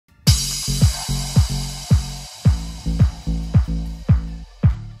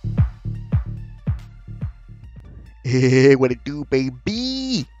Hey, what it do,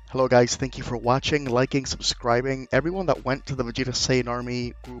 baby? Hello, guys. Thank you for watching, liking, subscribing. Everyone that went to the Vegeta Saiyan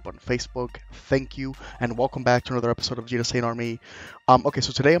Army group on Facebook, thank you, and welcome back to another episode of Vegeta Saiyan Army. Okay,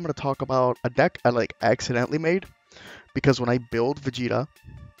 so today I'm going to talk about a deck I accidentally made because when I build Vegeta,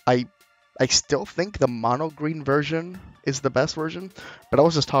 I still think the mono green version is the best version, but I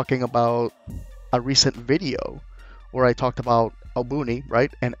was just talking about a recent video where I talked about Obuni,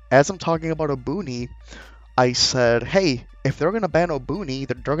 right? And as I'm talking about Obuni, I said, hey, if they're going to ban Obuni,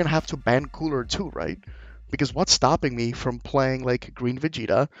 then they're going to have to ban Cooler too, right? Because what's stopping me from playing, like, Green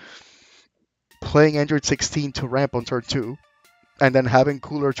Vegeta, playing Android 16 to ramp on turn 2, and then having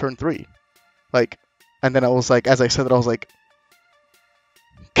Cooler turn 3? Like, and then I was like, as I said it, I was like,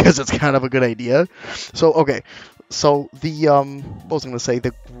 because it's kind of a good idea. So, okay. So, what was I going to say?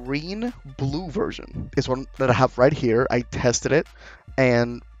 The green-blue version is one that I have right here. I tested it,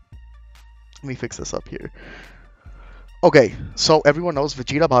 and let me fix this up here. Okay, so everyone knows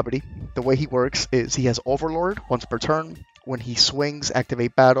Vegeta Babidi. The way he works is he has Overlord once per turn. When he swings,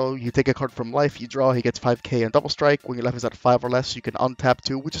 activate battle, you take a card from life, you draw, he gets 5k and double strike. When your life is at 5 or less, you can untap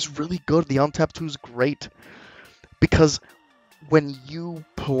 2, which is really good. The untap 2 is great. Because when you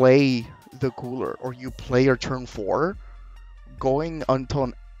play the Cooler, or you play your turn 4, going until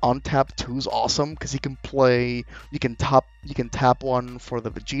an untap 2 is awesome because you can tap one for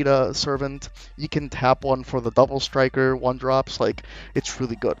the Vegeta servant, you can tap one for the double striker, one drops, like it's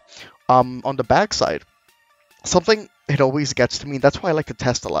really good. On the backside, something it always gets to me, that's why I like to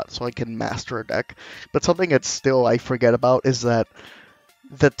test a lot so I can master a deck, but something that still I forget about is that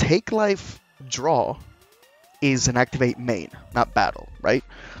the take life draw is an activate main, not battle, right?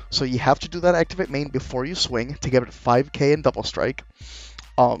 So you have to do that activate main before you swing to give it 5k and double strike.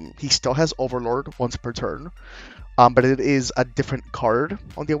 He still has Overlord once per turn, but it is a different card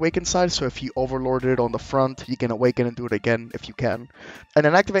on the Awaken side, so if you Overlorded it on the front, you can Awaken and do it again if you can. And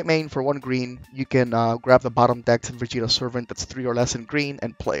then activate main for 1 green, you can grab the bottom deck Vegeta Servant that's 3 or less in green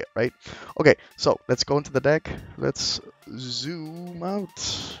and play it, right? Okay, so let's go into the deck. Let's zoom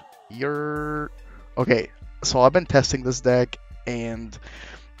out. Okay, so I've been testing this deck, and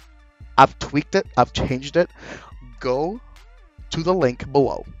I've tweaked it, I've changed it. Go to the link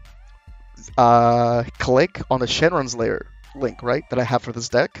below. Click on the Shenron's Lair link, right, that I have for this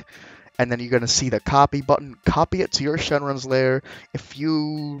deck, and then you're going to see the copy button. Copy it to your Shenron's Lair. If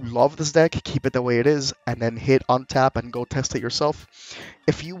you love this deck, keep it the way it is, and then hit untap and go test it yourself.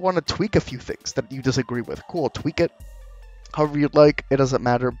 If you want to tweak a few things that you disagree with, cool, tweak it however you'd like, it doesn't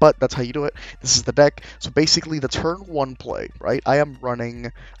matter, but that's how you do it. This is the deck. So basically the turn 1 play, right? I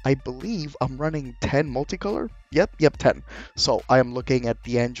believe I'm running 10 multicolor. Yep, 10. So I am looking at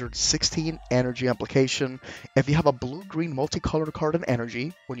the Android 16 energy application. If you have a blue-green multicolored card in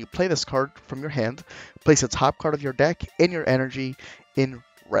energy, when you play this card from your hand, place the top card of your deck in your energy in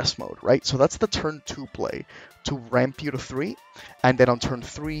rest mode, right? So that's the turn 2 play to ramp you to 3, and then on turn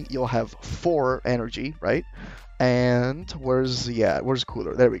 3 you'll have 4 energy, right? And where's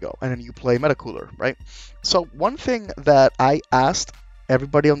Cooler? There we go. And then you play Meta Cooler, right? So one thing that I asked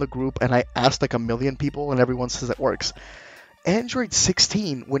everybody on the group, and I asked like a million people, and everyone says it works. Android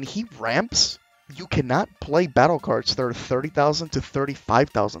 16, when he ramps, you cannot play battle cards that are 30,000 to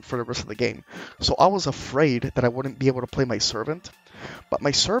 35,000 for the rest of the game. So I was afraid that I wouldn't be able to play my Servant, but my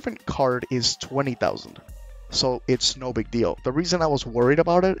Servant card is 20,000. So it's no big deal. The reason I was worried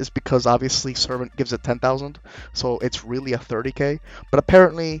about it is because obviously Servant gives it 10,000, so it's really a 30k. But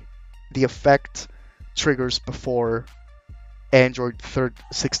apparently the effect triggers before Android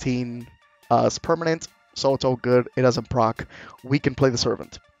 16 is permanent, so it's all good. It doesn't proc. We can play the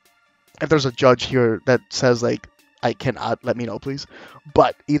Servant. If there's a judge here that says like I cannot, let me know please.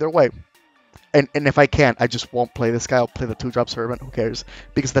 But either way, and if I can't, I just won't play this guy. I'll play the 2-drop Servant. Who cares?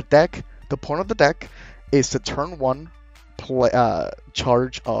 Because the point of the deck is to turn 1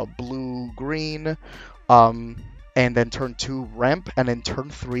 charge blue-green, and then turn 2 ramp, and then turn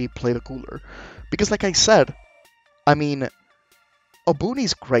 3 play the Cooler. Because like I said, I mean,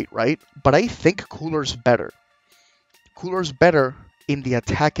 Obuni's great, right? But I think Cooler's better. Cooler's better in the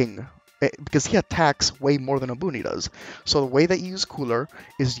attacking, because he attacks way more than Obuni does. So the way that you use Cooler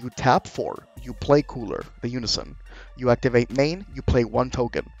is you tap 4, you play Cooler, the Unison. You activate main, you play 1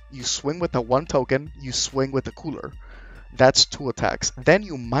 token. You swing with the 1 token, you swing with the Cooler. That's 2 attacks. Then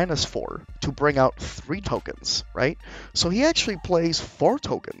you -4 to bring out 3 tokens, right? So he actually plays 4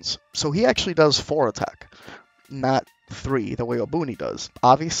 tokens. So he actually does 4 attack, not 3 the way Obuni does.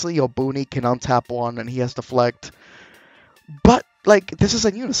 Obviously, Obuni can untap 1 and he has deflect. But, like, this is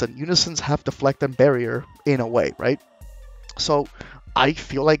a Unison. Unisons have deflect and barrier in a way, right? So I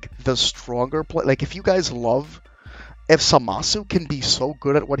feel like the stronger play, like if you guys love if Samasu can be so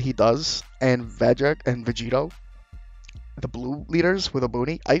good at what he does, and Vegito, the blue leaders with a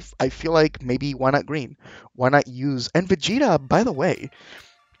Boonie, I feel like maybe why not green? Why not use... And Vegeta, by the way,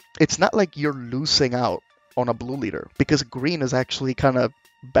 it's not like you're losing out on a blue leader, because green is actually kind of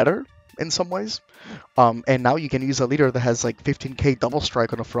better in some ways. And now you can use a leader that has like 15k double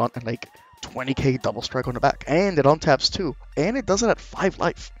strike on the front and like 20k double strike on the back, and it untaps too, and it does it at 5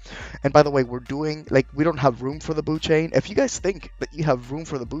 life. And by the way, we're doing, like, we don't have room for the Boo Chain. If you guys think that you have room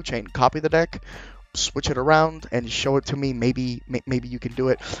for the Boo Chain, copy the deck, switch it around, and show it to me. Maybe you can do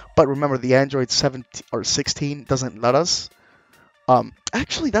it. But remember, the Android 17 or 16 doesn't let us.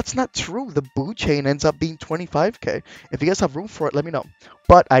 Actually, that's not true. The Boo Chain ends up being 25k. If you guys have room for it, let me know.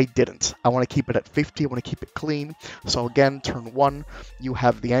 But I didn't. I want to keep it at 50. I want to keep it clean. So again, turn 1, you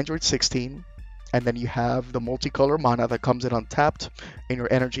have the Android 16, and then you have the multicolor mana that comes in untapped in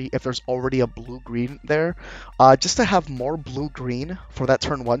your energy if there's already a blue-green there. Just to have more blue-green for that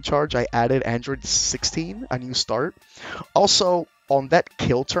turn 1 charge, I added Android 16, a new start. Also, on that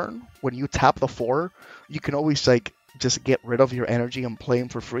kill turn, when you tap the 4, you can always, like, just get rid of your energy and play him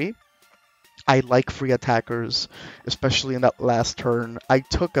for free. I like free attackers, especially in that last turn. I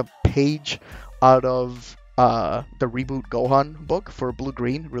took a page out of the Reboot Gohan book for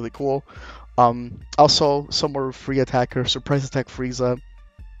blue-green, really cool. Also, some more free attackers, Surprise Attack Frieza,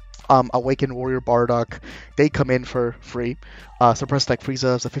 Awakened Warrior Bardock, they come in for free. Surprise Attack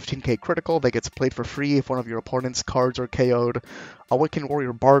Frieza is a 15k critical that gets played for free if one of your opponent's cards are KO'd. Awakened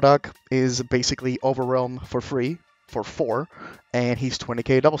Warrior Bardock is basically Overwhelm for free for 4, and he's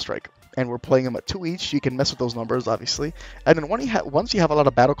 20k double strike. And we're playing him at 2 each. You can mess with those numbers, obviously. And then once you have a lot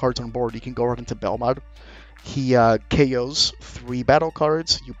of battle cards on board, you can go right into Belmod. He KOs 3 battle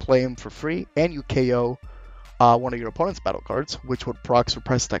cards, you play him for free, and you KO one of your opponent's battle cards, which would proc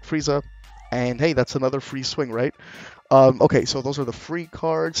Surprise Attack Frieza. And hey, that's another free swing, right? Okay, so those are the free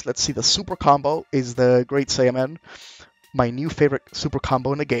cards. Let's see, the super combo is the Great Saiyaman. My new favorite super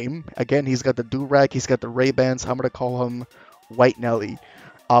combo in the game. Again, he's got the do-rag, he's got the Ray-Bans. I'm going to call him White Nelly.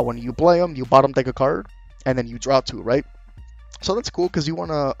 When you play him, you bottom deck a card, and then you draw 2, right? So that's cool, because you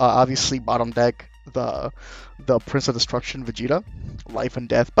want to obviously bottom deck the Prince of Destruction Vegeta, Life and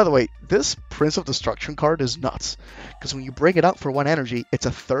Death. By the way, this Prince of Destruction card is nuts, because when you bring it out for 1 energy, it's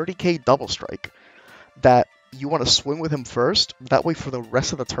a 30k double strike that you want to swing with him first. That way, for the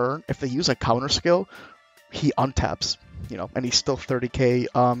rest of the turn, if they use a counter skill, he untaps, you know, and he's still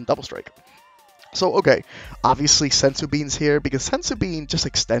 30k double strike. So, okay, obviously Senzu Bean's here, because Senzu Bean just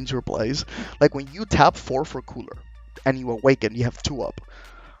extends your plays. Like, when you tap 4 for Cooler, and you awaken, you have 2 up.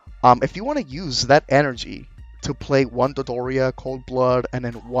 If you want to use that energy to play 1 Dodoria, Cold Blood, and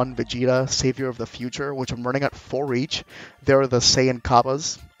then 1 Vegeta, Savior of the Future, which I'm running at 4 each, they're the Saiyan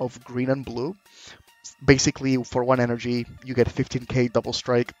Kabbas of green and blue. Basically, for 1 energy, you get 15k double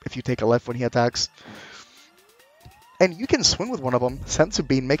strike if you take a left when he attacks. And you can swing with one of them, Senzu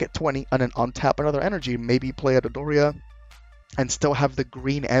Bean, make it 20, and then untap another energy. Maybe play a Dodoria, and still have the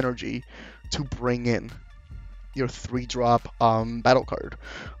green energy to bring in your 3-drop battle card.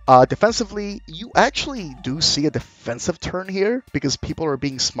 Defensively, you actually do see a defensive turn here, because people are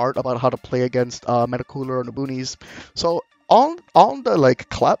being smart about how to play against Metacooler and the Boonies. So on the like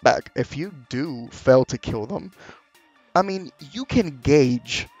clapback, if you do fail to kill them, I mean, you can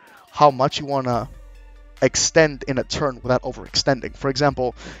gauge how much you want to extend in a turn without overextending. For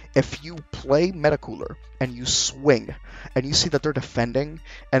example, if you play Metacooler and you swing and you see that they're defending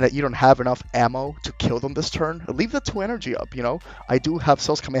and that you don't have enough ammo to kill them this turn, leave the 2 energy up, you know? I do have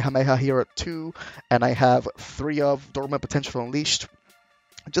Cells Kamehameha here at 2, and I have 3 of Dormant Potential Unleashed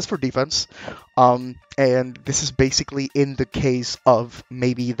just for defense. And this is basically in the case of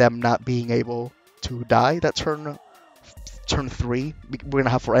maybe them not being able to die that turn 3. We're gonna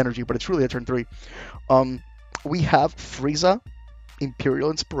have 4 energy, but it's really a turn 3. We have Frieza,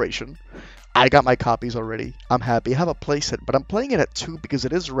 Imperial Inspiration. I got my copies already. I'm happy. I have a playset, but I'm playing it at 2 because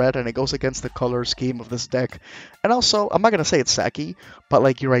it is red and it goes against the color scheme of this deck. And also, I'm not gonna say it's sacky, but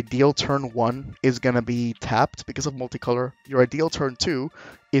like your ideal turn 1 is gonna be tapped because of multicolor. Your ideal turn 2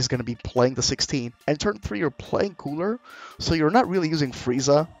 is gonna be playing the 16, and turn 3 you're playing Cooler, so you're not really using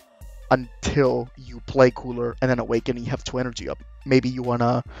Frieza until you play Cooler and then awaken and you have 2 energy up. Maybe you want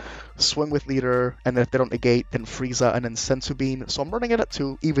to swing with Leader, and then if they don't negate, then Frieza and then Senzu Bean. So I'm running it at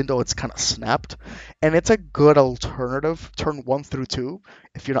 2, even though it's kind of snapped. And it's a good alternative, turn 1 through 2,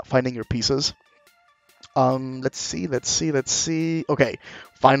 if you're not finding your pieces. Let's see. Okay,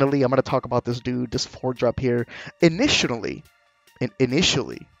 finally, I'm going to talk about this dude, this 4-drop here. Initially, when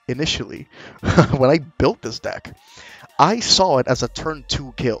I built this deck, I saw it as a turn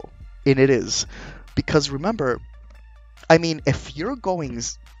 2 kill. And it is, because remember, I mean, if you're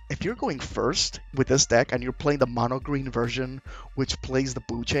going first with this deck and you're playing the mono green version, which plays the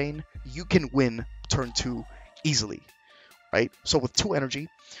Boo Chain, you can win turn 2 easily, right? So with 2 energy,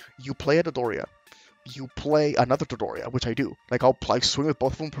 you play a Dodoria, you play another Dodoria, which I do. Like I'll play swing with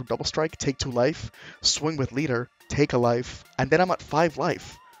both of them for double strike, take 2 life, swing with leader, take a life, and then I'm at 5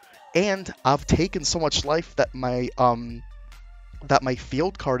 life. And I've taken so much life that my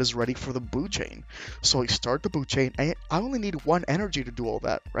field card is ready for the Boo Chain. So I start the Boo Chain, and I only need 1 energy to do all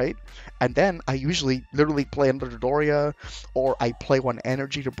that, right? And then I usually literally play another Dodoria, or I play 1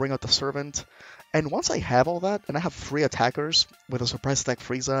 energy to bring out the Servant. And once I have all that, and I have 3 attackers with a Suppressed Attack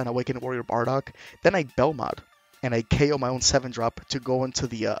Frieza and Awakened Warrior Bardock, then I Belmod, and I KO my own 7-drop to go into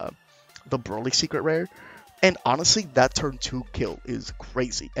the Broly Secret Rare. And honestly, that turn 2 kill is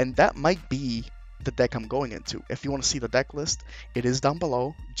crazy, and that might be the deck I'm going into. If you want to see the deck list, it is down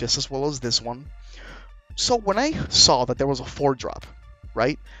below, just as well as this one. So when I saw that there was a 4-drop,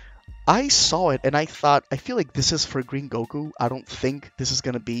 right, I saw it and I thought, I feel like this is for Green Goku. I don't think this is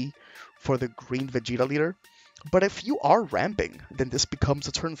going to be for the Green Vegeta leader. But if you are ramping, then this becomes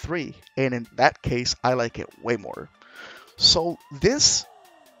a turn 3, and in that case, I like it way more. So this,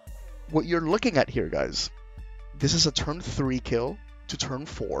 what you're looking at here, guys, this is a turn 3 kill to turn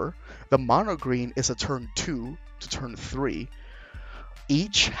 4. The mono green is a turn 2 to turn 3.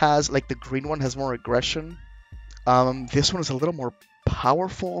 Each has, like, the green one has more aggression. This one is a little more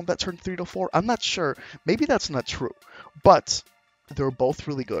powerful on that turn 3 to 4. I'm not sure. Maybe that's not true. But they're both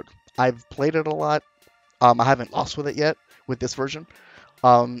really good. I've played it a lot. I haven't lost with it yet with this version.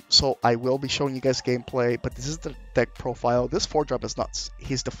 So I will be showing you guys gameplay, but this is the deck profile. This 4-drop is nuts.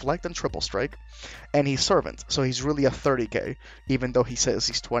 He's Deflect and Triple Strike, and he's Servant, so he's really a 30k, even though he says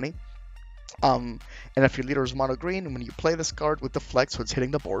he's 20. And if your leader is mono green, when you play this card with Deflect, so it's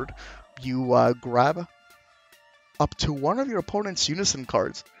hitting the board, you grab up to 1 of your opponent's Unison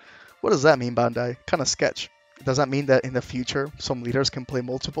cards. What does that mean, Bandai? Kind of sketch. Does that mean that in the future, some leaders can play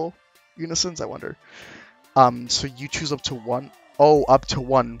multiple Unisons? I wonder. So you choose up to 1. Oh, up to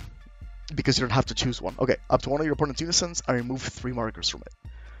 1, because you don't have to choose 1. Okay, up to 1 of your opponent's Unisons, and remove 3 markers from it.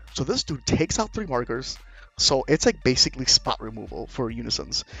 So this dude takes out 3 markers, so it's like basically spot removal for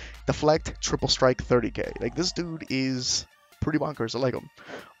Unisons. Deflect, Triple Strike, 30k. Like, this dude is pretty bonkers. I like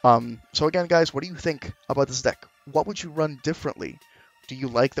him. So again, guys, what do you think about this deck? What would you run differently? Do you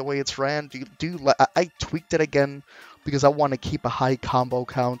like the way it's ran? I tweaked it again because I want to keep a high combo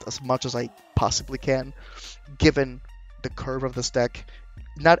count as much as I possibly can, given the curve of this deck.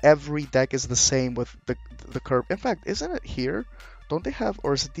 Not every deck is the same with the curve. In fact, isn't it here? Don't they have,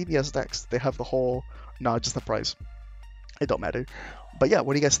 or is it DBS decks? They have the whole, no, just the price. It don't matter. But yeah,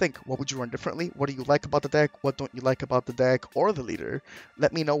 what do you guys think? What would you run differently? What do you like about the deck? What don't you like about the deck or the leader?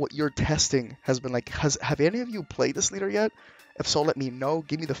 Let me know what your testing has been like. Have any of you played this leader yet? If so, let me know.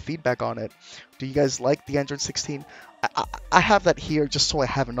 Give me the feedback on it. Do you guys like the Android 16? I have that here just so I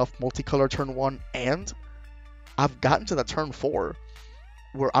have enough multicolor turn 1, and I've gotten to that turn 4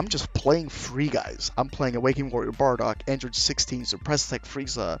 where I'm just playing free guys. I'm playing Awakening Warrior Bardock, Android 16, Suppressed Attack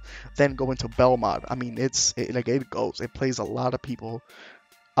Frieza, then go into Belmod. I mean, it goes. It plays a lot of people.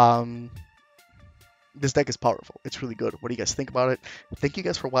 This deck is powerful. It's really good. What do you guys think about it? Thank you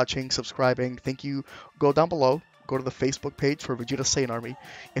guys for watching, subscribing. Thank you. Go down below. Go to the Facebook page for Vegeta Saiyan Army.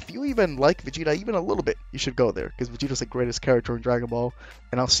 If you even like Vegeta even a little bit, you should go there, because Vegeta's the greatest character in Dragon Ball.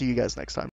 And I'll see you guys next time.